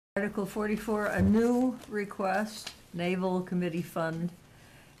Article 44, a new request, Naval Committee Fund,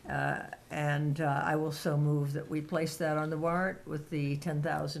 and I will so move that we place that on the warrant with the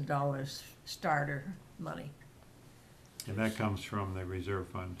 $10,000 starter money. And that comes from the reserve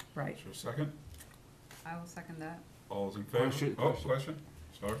fund. Right. Is there a second? I will second that. All those in favor? Question?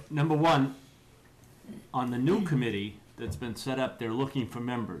 Sorry. Number one, on the new committee that's been set up, they're looking for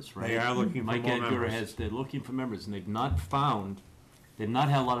members, right? They are looking for Mike more Edgar members. they're looking for members, and they've not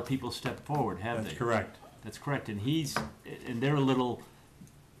had a lot of people step forward, have they? That's correct. That's correct, and they're a little,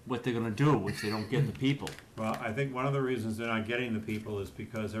 what they're gonna do if they don't get the people. Well, I think one of the reasons they're not getting the people is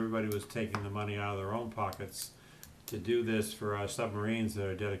because everybody was taking the money out of their own pockets to do this for our submarines that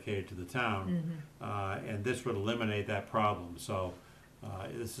are dedicated to the town. And this would eliminate that problem. So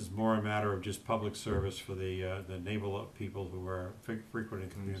this is more a matter of just public service for the naval people who are frequenting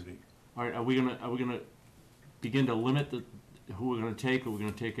the community. All right, are we gonna begin to limit who we're gonna take, or we're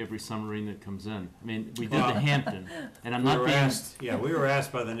gonna take every submarine that comes in? I mean, we did the Hampton, and I'm not being... we were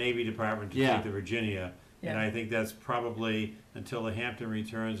asked by the Navy Department to Yeah. take the Virginia, and I think that's probably until the Hampton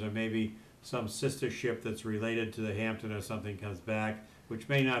returns, or maybe some sister ship that's related to the Hampton or something comes back, which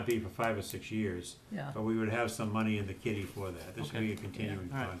may not be for 5 or 6 years. Yeah. But we would have some money in the kitty for that. This would be a continuing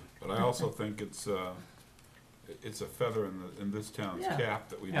Yeah. All right. fund. But I also think it's a feather in this town's Yeah. cap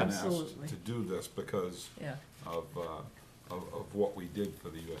that we've been asked Absolutely. to do this because Yeah. of what we did for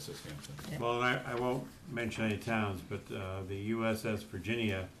the USS Hampton. Yeah. Well, and I won't mention any towns, but the USS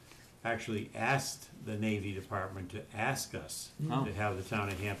Virginia actually asked the Navy Department to ask us Oh. to have the town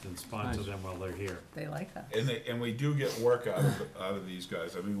of Hampton sponsor Nice. them while they're here. They like that. And we do get work out of these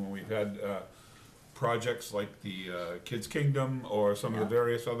guys. I mean, when we've had projects like the Kids Kingdom or some of the Yeah.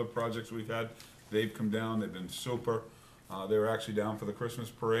 various other projects we've had, they've come down, they've been super. They were actually down for the Christmas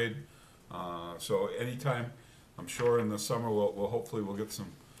parade. So anytime, I'm sure in the summer, hopefully we'll get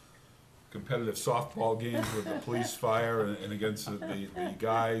some competitive softball games with the police, fire, and against the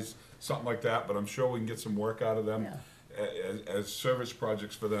guys, something like that, but I'm sure we can get some work out of them as service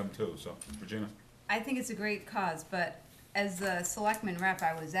projects for them too. So, Regina? I think it's a great cause, but as the selectman rep,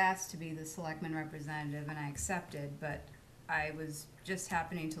 I was asked to be the selectman representative, and I accepted, but I was just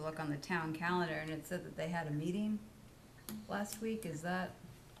happening to look on the town calendar, and it said that they had a meeting last week. Is that?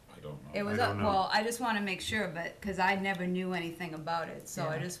 I don't know. It was I don't know. well, I just want to make sure, but, because I never knew anything about it, so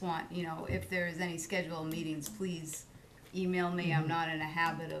I Yeah. just want, if there is any scheduled meetings, please email me. I'm not in a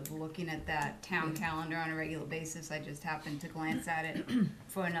habit of looking at that town calendar on a regular basis. I just happened to glance at it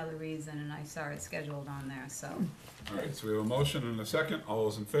for another reason, and I saw it scheduled on there, so. All right, so we have a motion and a second. All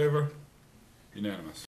those in favor? Unanimous.